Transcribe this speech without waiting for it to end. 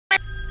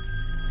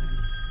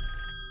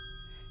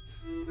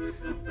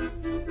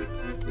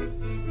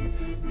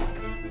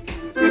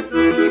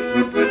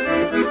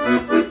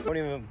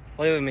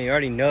play with me. You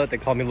already know that they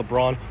call me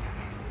LeBron.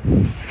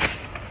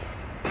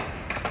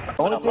 The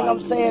only thing I'm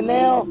saying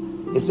now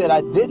is that I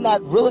did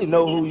not really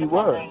know who you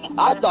were.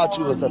 I thought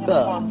you was a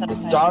thug.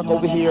 It's dark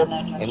over here,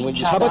 and when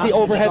you How about the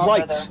overhead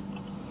lights?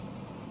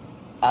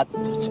 I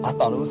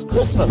thought it was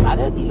Christmas. I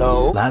didn't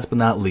know. Last but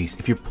not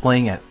least, if you're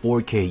playing at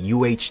 4K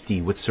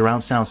UHD with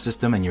surround sound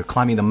system and you're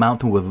climbing the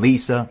mountain with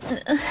Lisa,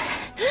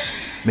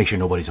 make sure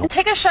nobody's home.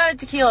 Take a shot of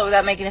tequila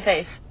without making a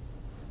face.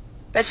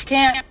 Bet you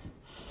can't.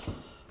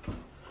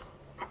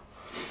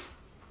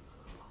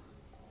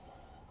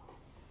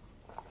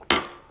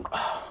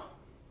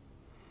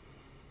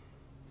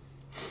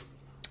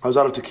 I was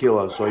out of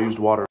tequila, so I used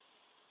water.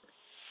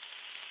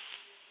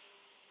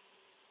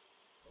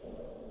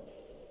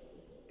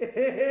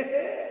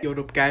 Yo, what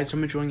up, guys?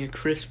 I'm enjoying a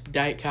crisp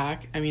Diet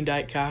Cock. I mean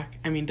Diet Cock.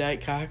 I mean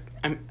Diet Cock.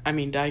 I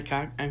mean Diet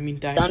Cock. I mean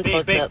Diet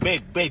Cock.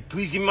 Babe,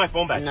 please give me my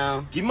phone back.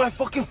 No. Give me my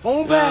fucking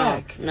phone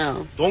back.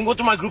 No. Don't go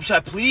through my group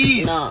chat,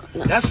 please. No.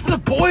 That's for the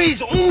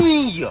boys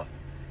only.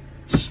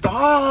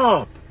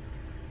 Stop.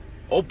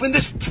 Open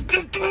this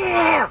fucking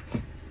door.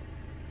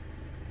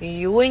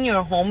 You and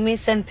your homies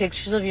send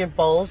pictures of your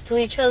balls to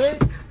each other?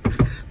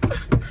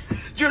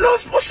 You're not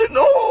supposed to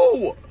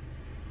know.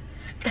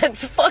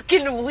 That's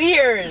fucking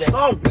weird. It's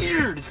not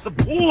weird. It's the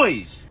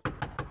boys.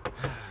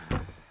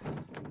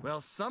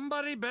 Well,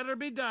 somebody better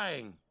be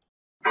dying.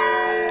 I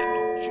had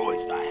no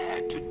choice. I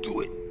had to do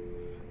it.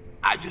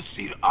 I just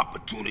see the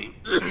opportunity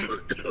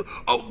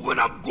of when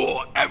I'm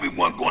gone,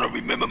 everyone gonna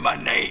remember my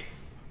name.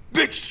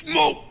 Big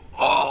Smoke.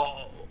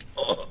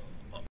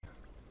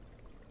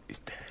 He's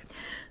dead.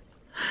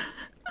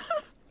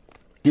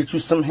 Get you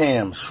some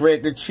ham,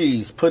 shred the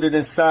cheese, put it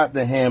inside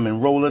the ham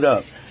and roll it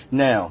up.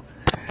 Now,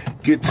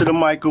 get to the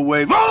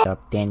microwave.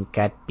 Top 10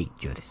 cat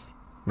pictures.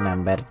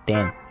 Number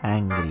 10,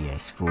 angry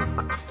as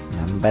fuck.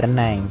 Number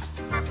 9,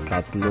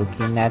 cat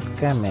looking at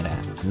camera.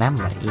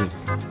 Number 8,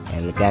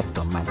 el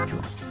gato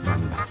macho.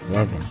 Number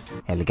 7,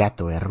 el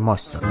gato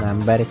hermoso.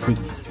 Number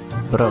 6,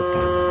 bro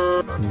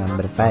cat.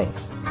 Number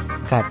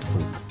 5, cat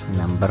food.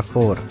 Number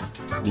 4,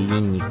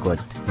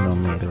 Linnicot.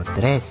 Numero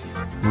 3,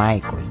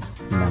 Michael.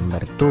 Number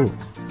 2,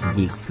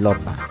 Big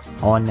Flopa.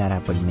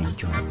 Honorable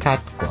mention,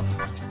 cat cough.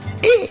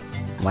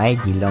 Why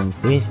the long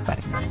face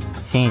partner?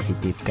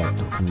 Sensitive cat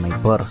and my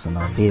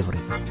personal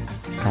favorite,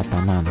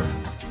 Katanana.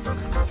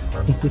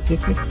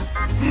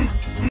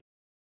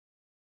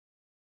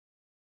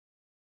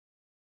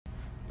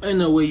 Ain't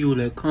no way you were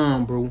that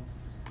calm, bro.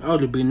 I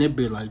would have been that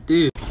bit like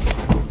this.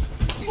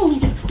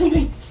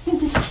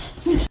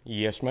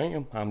 Yes,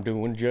 ma'am. I'm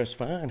doing just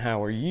fine.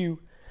 How are you?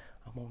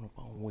 I'm on the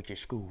phone with your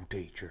school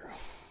teacher.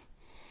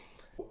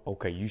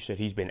 Okay, you said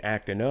he's been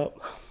acting up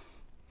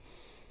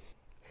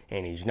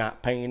and he's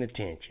not paying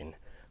attention.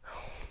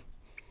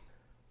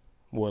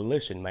 Well,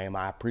 listen, ma'am,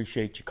 I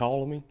appreciate you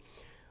calling me.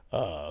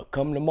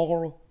 Come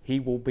tomorrow, he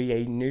will be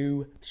a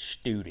new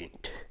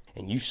student.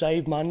 And you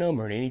save my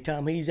number, and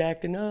anytime he's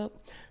acting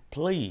up,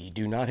 please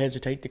do not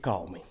hesitate to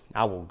call me.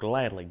 I will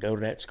gladly go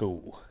to that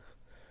school.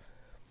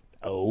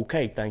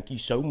 Okay, thank you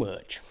so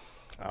much.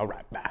 All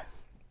right, bye.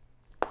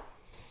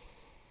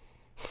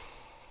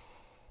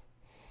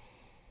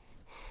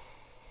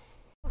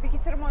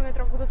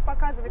 Термометров будут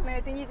показывать на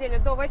этой неделе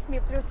до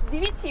 8 плюс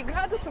 9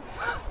 градусов.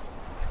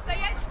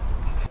 Стоять!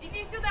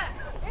 Иди сюда!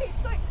 Эй,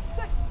 стой!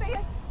 Стой!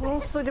 Стоять! Ну,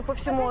 судя по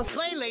всему...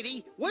 Say,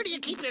 lady, where do you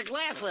keep your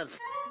glasses?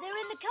 They're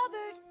in the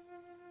cupboard.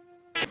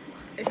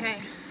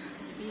 Okay.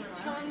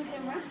 On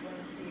camera.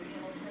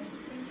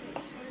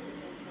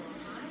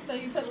 So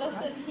you put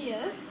this in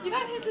here. You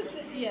don't have to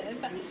sit here,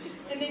 but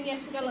and then you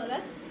have to go like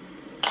this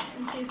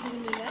and see if you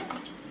can do that.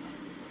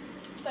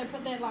 So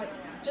put that like,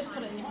 just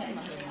put it in your hand.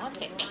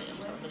 Okay.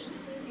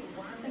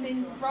 And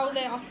then roll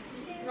that off,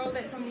 roll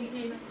that from your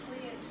head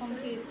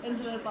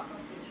into the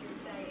box,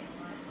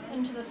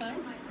 into the thing.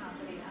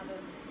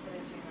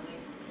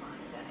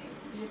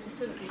 You have to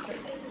sit it quick.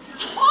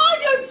 Oh,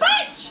 you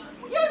bitch!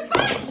 You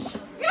bitch!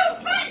 You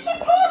bitch! You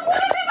poured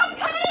water in my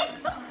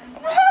pants!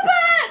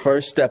 Robert!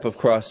 First step of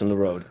crossing the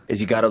road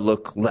is you gotta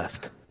look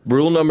left.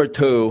 Rule number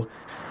 2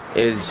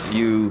 is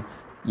you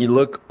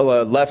look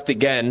left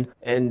again,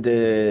 and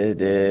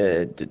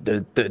the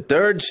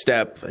third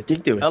step, I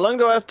think there was... How long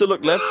do I have to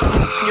look left?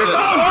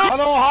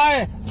 Hello,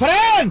 hi,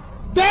 friend!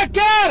 Take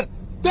care!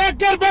 Take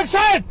care,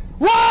 backside!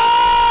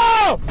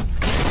 Whoa!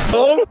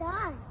 Oh.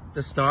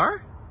 The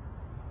star?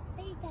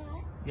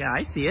 Yeah,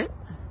 I see it.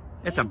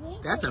 That's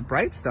a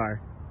bright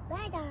star.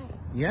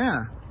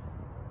 Yeah.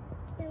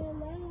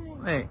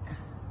 Wait.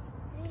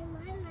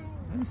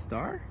 Is that a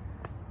star?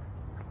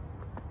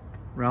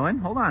 Rowan,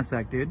 hold on a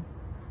sec, dude.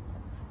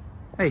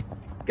 Hey,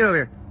 get over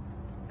here.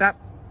 Stop.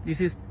 You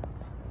see this?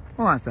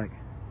 Hold on a sec.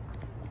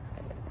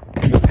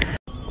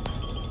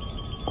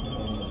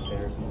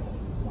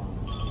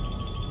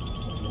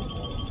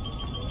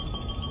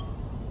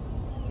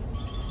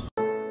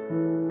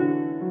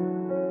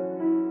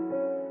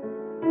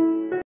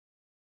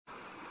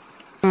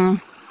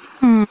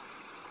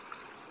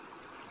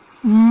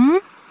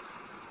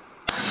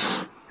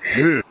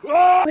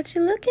 What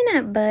you looking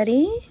at,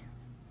 buddy?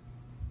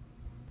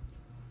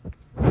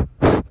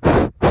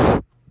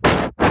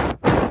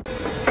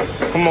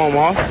 Come on,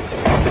 Mom.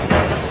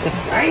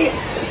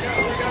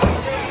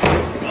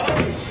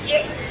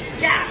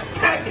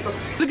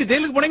 இதுக்கு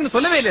ஜெயிலுக்கு போனீங்கன்னு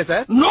சொல்லவே இல்லையா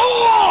sir? No!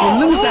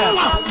 சொல்லுங்க sir.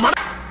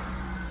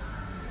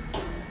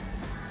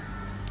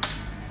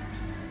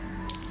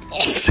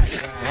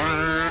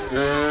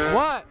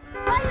 What?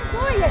 Why are you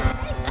doing it?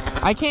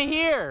 I can't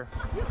hear.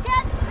 You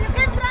can't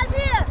drive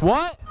here.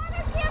 What?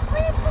 You can't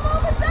breathe from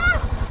all the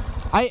dust.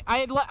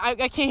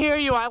 I can't hear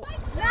you.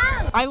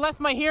 Now. I left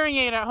my hearing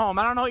aid at home.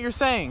 I don't know what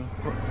you're saying.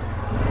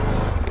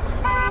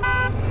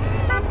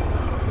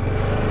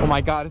 Oh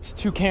my God, it's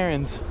two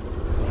Karens.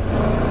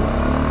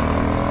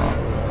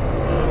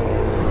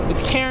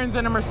 It's Karens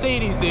and a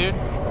Mercedes, dude.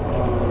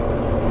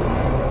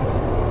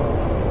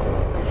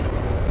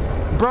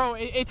 Bro,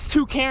 it's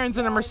two Karens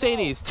and a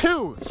Mercedes.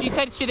 Two! She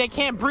said they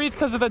can't breathe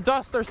because of the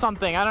dust or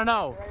something. I don't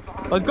know.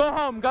 Let's go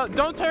home. Go.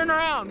 Don't turn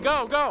around. Go,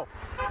 go.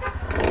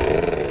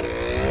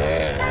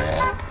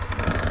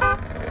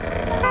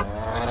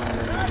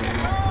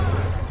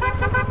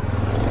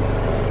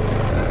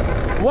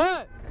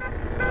 What?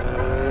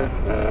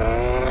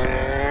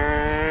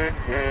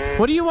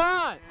 What do you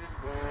want?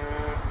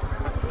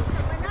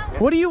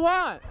 What do you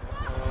want?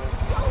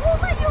 Who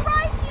let you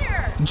ride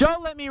here? Joe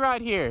let me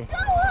ride here.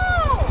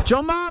 Joe!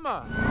 Joe Mama!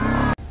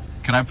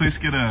 Can I please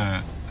get a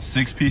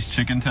 6-piece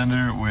chicken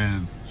tender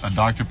with a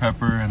Dr.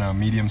 Pepper and a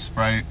medium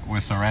Sprite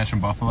with some ranch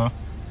and buffalo?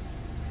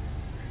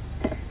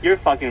 You're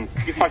fucking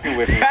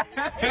with me.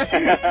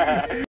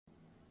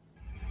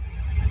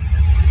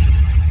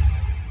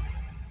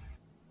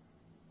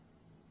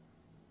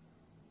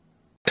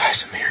 Guys,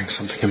 I'm hearing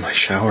something in my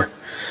shower.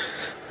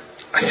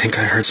 I think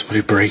I heard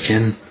somebody break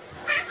in.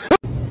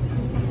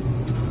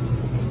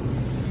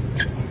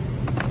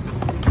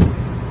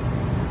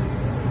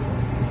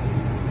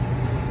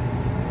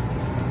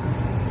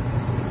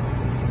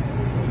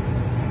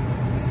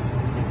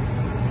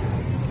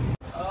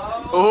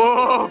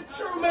 Oh!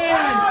 True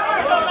man!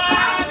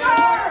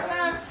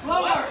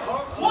 Slower!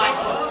 What?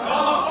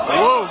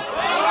 Whoa!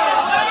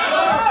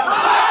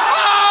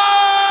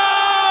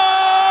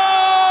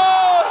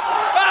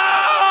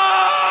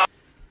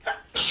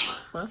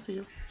 Well, see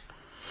you.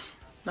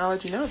 Now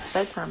that you know it's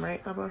bedtime,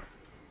 right, Bubba?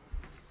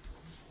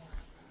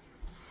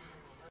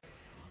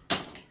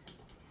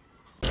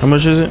 How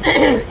much is it?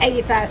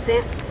 85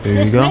 cents.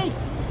 There you go. Me.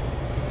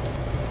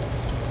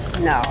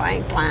 No, I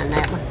ain't buying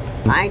that one.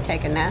 I ain't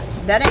taking that.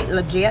 That ain't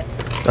legit.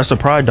 That's a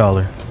Pride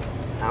dollar.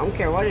 I don't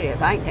care what it is.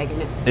 I ain't taking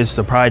it. It's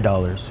the Pride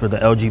dollars for the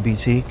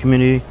LGBT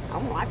community. I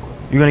don't like them.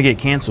 You're gonna get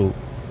canceled.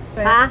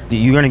 Huh?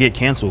 You're gonna get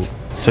canceled.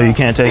 So you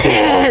can't take it?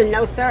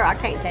 No, sir. I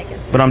can't take it.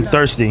 But I'm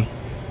thirsty.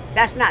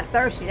 That's not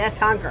thirsty. That's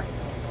hunger.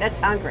 That's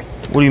hungry.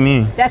 What do you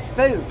mean? That's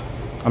food.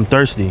 I'm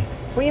thirsty.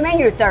 What do you mean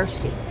you're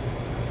thirsty?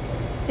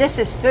 This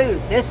is food.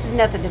 This is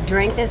nothing to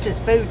drink. This is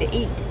food to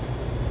eat.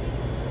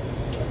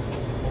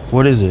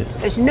 What is it?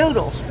 It's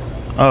noodles.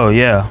 Oh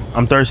yeah,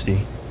 I'm thirsty.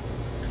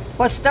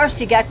 What's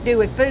thirsty got to do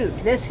with food?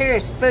 This here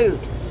is food.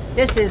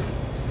 This is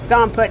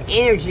gonna put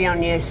energy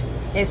on you.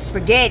 It's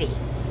spaghetti.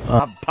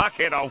 A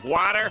bucket of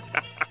water?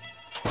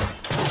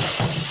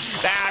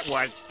 That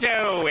was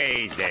too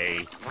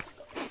easy.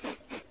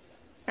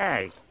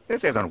 Hey,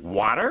 this isn't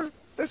water.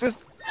 This is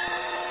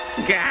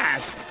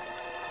gas.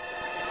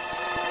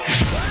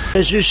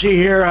 As you see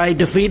here, I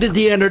defeated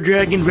the Ender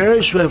Dragon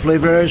very swiftly,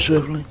 very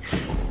swiftly.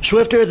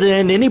 Swifter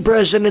than any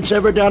president's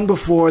ever done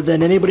before,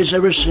 than anybody's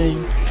ever seen.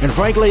 And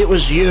frankly, it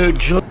was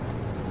huge.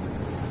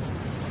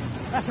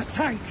 That's a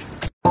tank!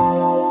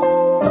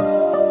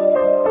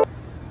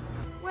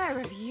 Where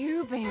have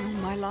you been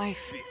all my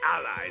life? The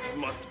Allies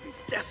must be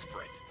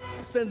desperate,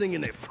 sending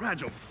in a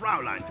fragile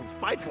Fraulein to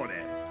fight for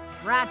them.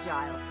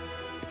 Fragile.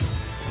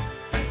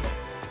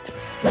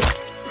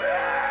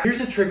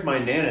 Here's a trick my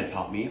Nana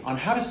taught me on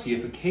how to see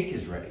if a cake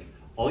is ready.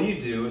 All you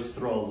do is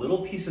throw a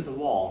little piece at the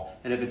wall,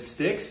 and if it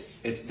sticks,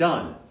 it's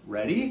done.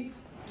 Ready?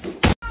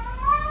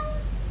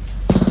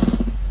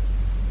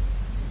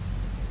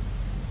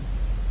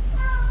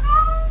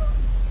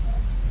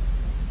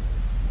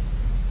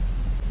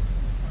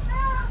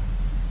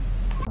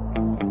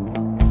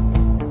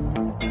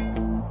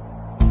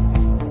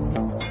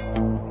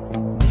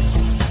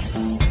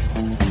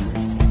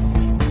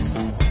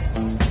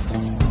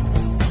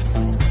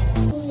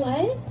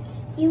 What?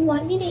 You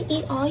want me to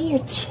eat all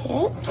your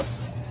chips?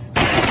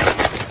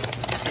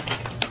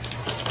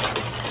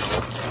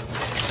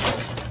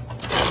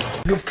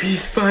 Yo,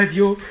 PS5,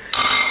 yo.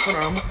 Hold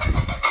on.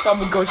 I'm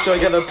gonna go show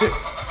you the pic.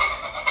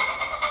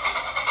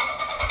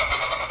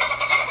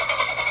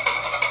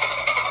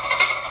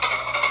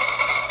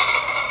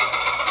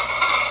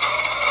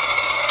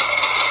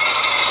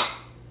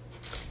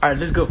 Alright,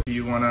 let's go. Do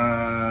you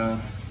wanna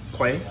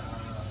play?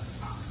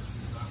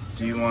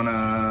 Do you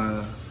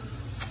wanna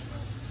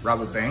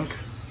rob a bank?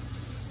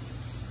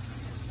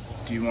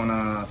 Do you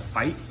wanna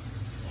fight?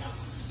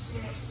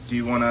 Do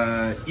you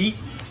wanna eat?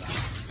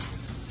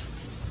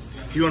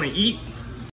 Do you wanna eat?